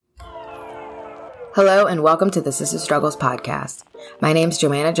Hello and welcome to the Sister Struggles Podcast. My name's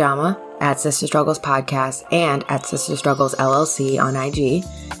Joanna Jama at Sister Struggles Podcast and at Sister Struggles LLC on IG,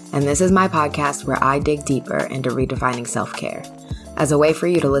 and this is my podcast where I dig deeper into redefining self-care as a way for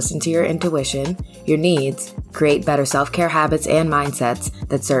you to listen to your intuition, your needs, create better self-care habits and mindsets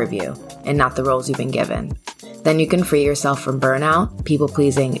that serve you and not the roles you've been given. Then you can free yourself from burnout,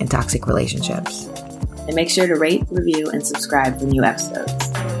 people-pleasing, and toxic relationships. And make sure to rate, review, and subscribe for new episodes.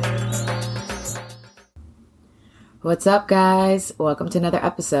 What's up, guys? Welcome to another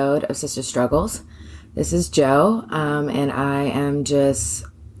episode of Sister Struggles. This is Jo, and I am just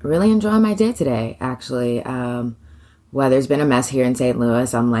really enjoying my day today, actually. Weather's been a mess here in St.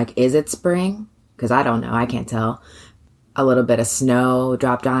 Louis. I'm like, is it spring? Because I don't know. I can't tell. A little bit of snow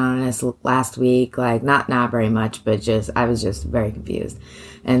dropped on us last week. Like, not very much, but I was just very confused.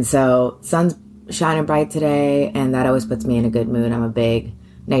 And so, sun's shining bright today, and that always puts me in a good mood. I'm a big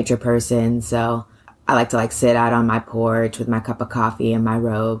nature person, so I like to sit out on my porch with my cup of coffee and my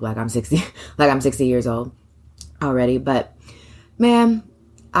robe, like I'm 60 years old already. But man,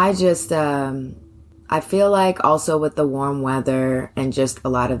 I just, I feel like also with the warm weather and just a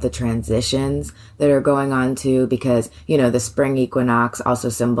lot of the transitions that are going on too, because, the spring equinox also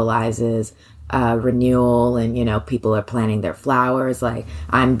symbolizes renewal and, people are planting their flowers. Like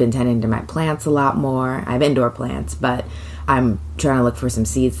I've been tending to my plants a lot more. I have indoor plants, but I'm trying to look for some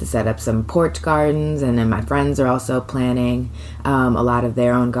seeds to set up some porch gardens. And then my friends are also planting a lot of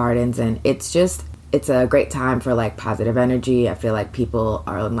their own gardens. And it's a great time for positive energy. I feel like people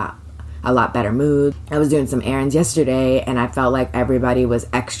are a lot better mood. I was doing some errands yesterday and I felt like everybody was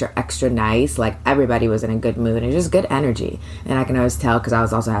extra nice. Like everybody was in a good mood and just good energy. And I can always tell because I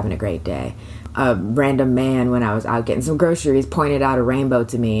was also having a great day. A random man when I was out getting some groceries pointed out a rainbow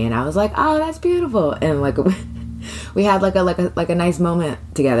to me and I was like, oh, that's beautiful. And we had a nice moment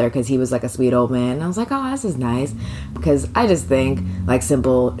together because he was a sweet old man. And I was like, oh, this is nice. Because I just think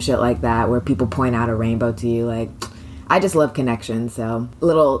simple shit like that where people point out a rainbow to you, I just love connection. So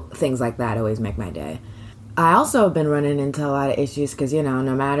little things like that always make my day. I also have been running into a lot of issues because,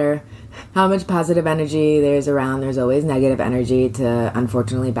 no matter how much positive energy there's around, there's always negative energy to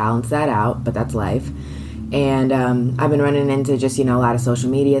unfortunately balance that out. But that's life. And I've been running into just, a lot of social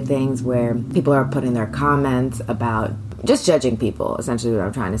media things where people are putting their comments about just judging people, essentially what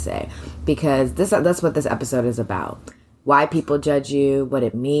I'm trying to say. Because that's what this episode is about. Why people judge you, what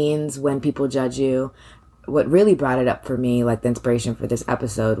it means when people judge you. What really brought it up for me, the inspiration for this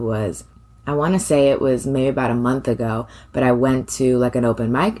episode was, I want to say it was maybe about a month ago, but I went to an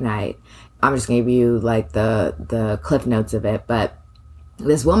open mic night. I'm just going to give you the cliff notes of it. But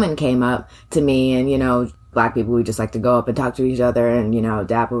this woman came up to me and, Black people, we just like to go up and talk to each other and,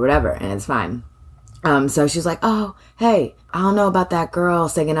 dap or whatever, and it's fine. So she's like, oh, hey, I don't know about that girl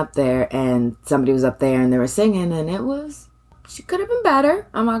singing up there, and somebody was up there and they were singing, and she could have been better,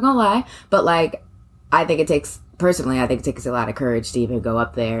 I'm not gonna lie, but I think it takes a lot of courage to even go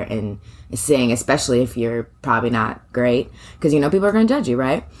up there and sing, especially if you're probably not great, because, people are gonna judge you,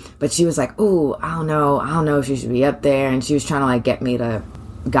 right? But she was like, ooh, I don't know if she should be up there, and she was trying to, get me to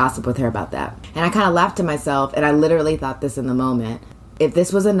gossip with her about that. And I kind of laughed to myself, and I literally thought this in the moment. If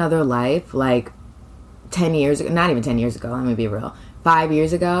this was another life, 10 years ago, not even 10 years ago, let me be real, 5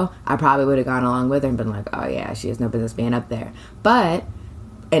 years ago, I probably would have gone along with her and been like, oh yeah, she has no business being up there. And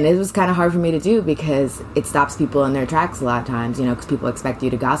it was kind of hard for me to do because it stops people in their tracks a lot of times, because people expect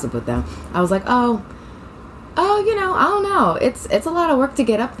you to gossip with them. I was like, oh, I don't know. It's a lot of work to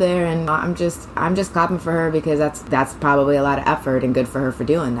get up there, and I'm just clapping for her because that's probably a lot of effort and good for her for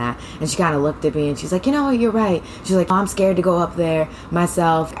doing that. And she kind of looked at me and she's like, you know what, you're right. She's like, oh, I'm scared to go up there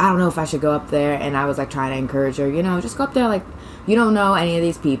myself. I don't know if I should go up there. And I was trying to encourage her, just go up there. You don't know any of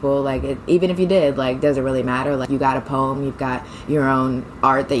these people. Even if you did, does it really matter? You got a poem, you've got your own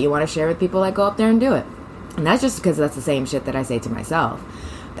art that you want to share with people. Go up there and do it. And that's just because that's the same shit that I say to myself.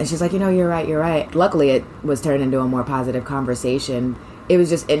 And she's like, you're right. Luckily, it was turned into a more positive conversation. It was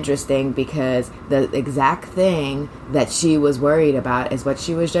just interesting because the exact thing that she was worried about is what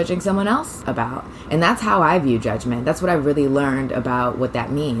she was judging someone else about. And that's how I view judgment. That's what I really learned about what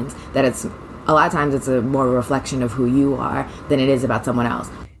that means. That it's a lot of times it's a more reflection of who you are than it is about someone else.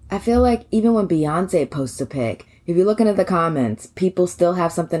 I feel like even when Beyonce posts a pic, if you're looking at the comments, people still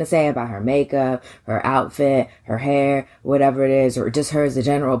have something to say about her makeup, her outfit, her hair, whatever it is, or just her as a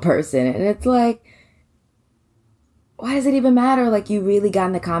general person. And it's why does it even matter? You really got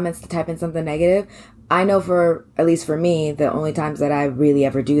in the comments to type in something negative? I know at least for me, the only times that I really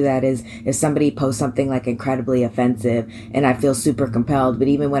ever do that is if somebody posts something incredibly offensive and I feel super compelled. But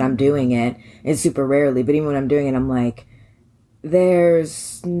even when I'm doing it, it's super rarely, but even when I'm doing it, I'm like,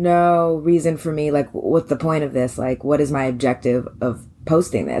 there's no reason for me, like, what's the point of this? Like, what is my objective of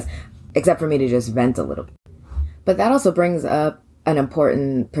posting this? Except for me to just vent a little. But that also brings up an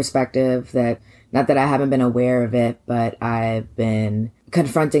important perspective that, not that I haven't been aware of it, but I've been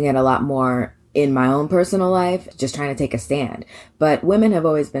confronting it a lot more in my own personal life, just trying to take a stand. But women have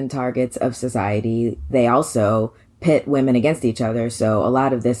always been targets of society. They also pit women against each other. So a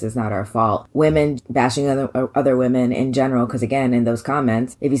lot of this is not our fault. Women bashing other women in general, because again, in those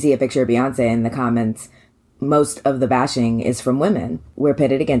comments, if you see a picture of Beyonce in the comments, most of the bashing is from women. We're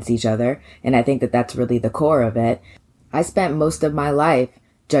pitted against each other. And I think that that's really the core of it. I spent most of my life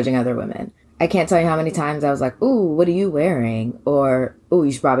judging other women. I can't tell you how many times I was like, ooh, what are you wearing? Or, ooh,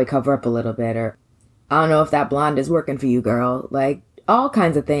 you should probably cover up a little bit. Or, I don't know if that blonde is working for you, girl. Like, all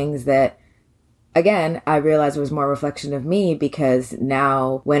kinds of things that, again, I realized was more a reflection of me, because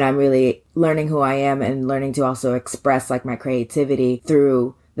now when I'm really learning who I am and learning to also express like my creativity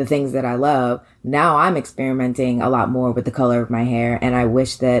through the things that I love, now I'm experimenting a lot more with the color of my hair. And I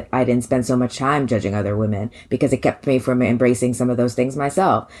wish that I didn't spend so much time judging other women, because it kept me from embracing some of those things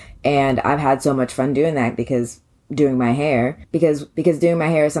myself. And I've had so much fun doing that because doing my hair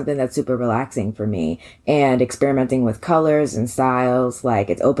is something that's super relaxing for me, and experimenting with colors and styles, like,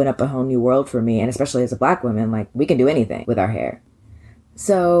 it's opened up a whole new world for me. And especially as a Black woman, like, we can do anything with our hair.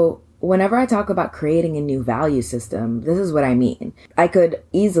 So whenever I talk about creating a new value system, this is what I mean. I could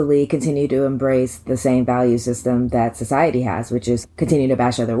easily continue to embrace the same value system that society has, which is continue to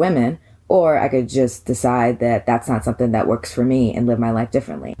bash other women, or I could just decide that that's not something that works for me and live my life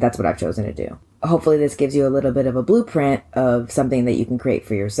differently. That's what I've chosen to do. Hopefully this gives you a little bit of a blueprint of something that you can create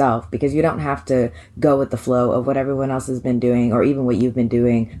for yourself, because you don't have to go with the flow of what everyone else has been doing, or even what you've been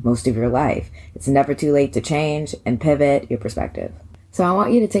doing most of your life. It's never too late to change and pivot your perspective. So I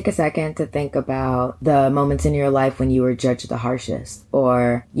want you to take a second to think about the moments in your life when you were judged the harshest,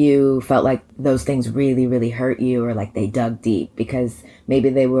 or you felt like those things really, really hurt you, or like they dug deep because maybe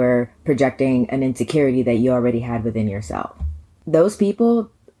they were projecting an insecurity that you already had within yourself. Those people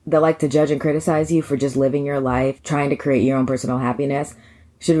that like to judge and criticize you for just living your life, trying to create your own personal happiness,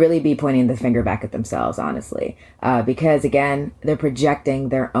 should really be pointing the finger back at themselves, honestly. Because again, they're projecting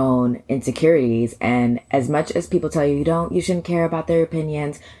their own insecurities. And as much as people tell you you shouldn't care about their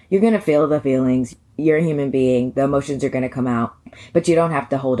opinions, you're going to feel the feelings. You're a human being. The emotions are going to come out, but you don't have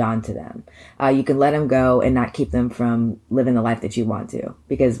to hold on to them. You can let them go and not keep them from living the life that you want to.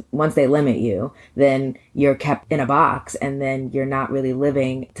 Because once they limit you, then you're kept in a box, and then you're not really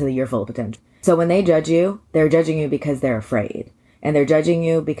living to your full potential. So when they judge you, they're judging you because they're afraid. And they're judging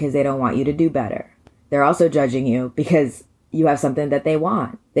you because they don't want you to do better. They're also judging you because you have something that they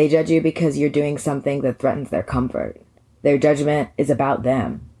want. They judge you because you're doing something that threatens their comfort. Their judgment is about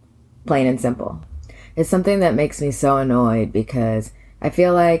them. Plain and simple. It's something that makes me so annoyed, because I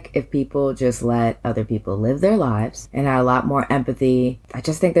feel like if people just let other people live their lives and had a lot more empathy, I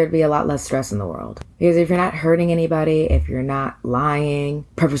just think there'd be a lot less stress in the world. Because if you're not hurting anybody, if you're not lying,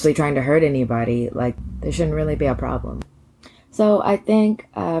 purposely trying to hurt anybody, like, there shouldn't really be a problem. So I think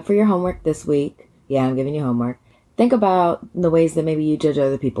for your homework this week, yeah, I'm giving you homework. Think about the ways that maybe you judge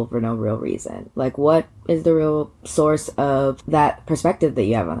other people for no real reason. Like, what is the real source of that perspective that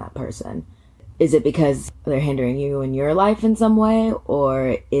you have on that person? Is it because they're hindering you in your life in some way,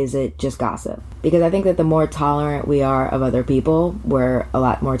 or is it just gossip? Because I think that the more tolerant we are of other people, we're a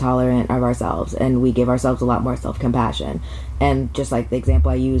lot more tolerant of ourselves, and we give ourselves a lot more self-compassion. And just like the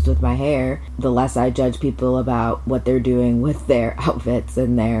example I used with my hair, the less I judge people about what they're doing with their outfits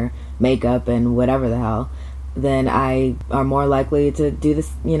and their makeup and whatever the hell, then I are more likely to do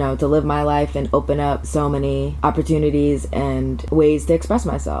this, to live my life and open up so many opportunities and ways to express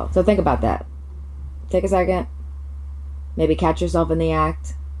myself. So think about that. Take a second. Maybe catch yourself in the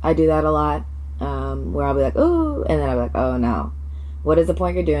act. I do that a lot, where I'll be like, ooh, and then I'll be like, oh no. What is the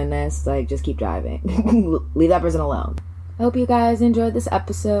point you're doing this? Like, just keep driving. Leave that person alone. I hope you guys enjoyed this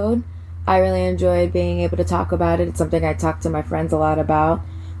episode. I really enjoyed being able to talk about it. It's something I talk to my friends a lot about,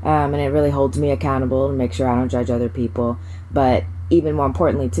 and it really holds me accountable to make sure I don't judge other people. But even more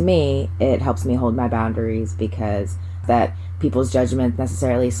importantly to me, it helps me hold my boundaries, because that people's judgment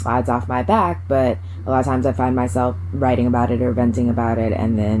necessarily slides off my back, but a lot of times I find myself writing about it or venting about it,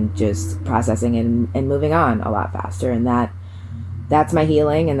 and then just processing it and moving on a lot faster. And that's my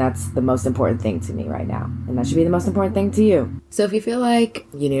healing, and that's the most important thing to me right now. And that should be the most important thing to you. So if you feel like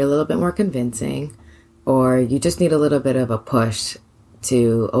you need a little bit more convincing, or you just need a little bit of a push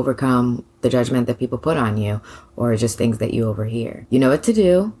to overcome the judgment that people put on you, or just things that you overhear, you know what to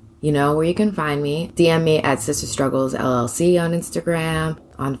do. You know where you can find me. DM me at Sister Struggles LLC on Instagram,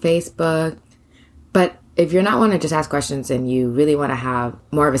 on Facebook. But If you're not want to just ask questions and you really want to have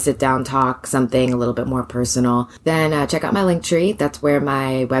more of a sit down talk, something a little bit more personal, then check out my Linktree. That's where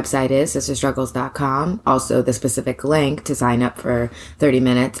my website is, sisterstruggles.com. Also the specific link to sign up for 30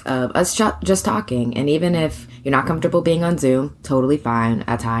 minutes of us just talking. And even if you're not comfortable being on Zoom, totally fine.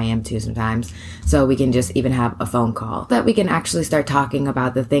 That's how I am too sometimes. So we can just even have a phone call that we can actually start talking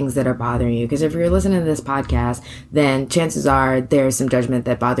about the things that are bothering you. Because if you're listening to this podcast, then chances are there's some judgment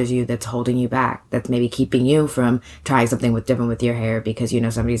that bothers you that's holding you back. That's maybe keeping you from trying something different with your hair because you know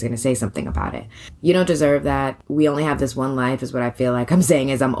somebody's going to say something about it. You don't deserve that. We only have this one life is what I feel like I'm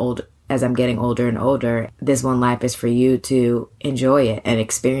saying as I'm getting older and older. This one life is for you to enjoy it and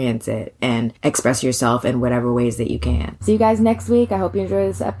experience it and express yourself in whatever ways that you can. See you guys next week. I hope you enjoy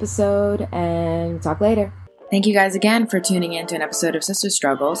this episode and talk later. Thank you guys again for tuning in to an episode of Sister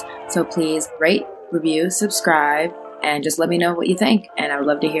Struggles. So please rate, review, subscribe, and just let me know what you think. And I would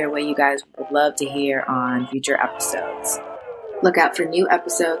love to hear what you guys would love to hear on future episodes. Look out for new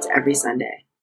episodes every Sunday.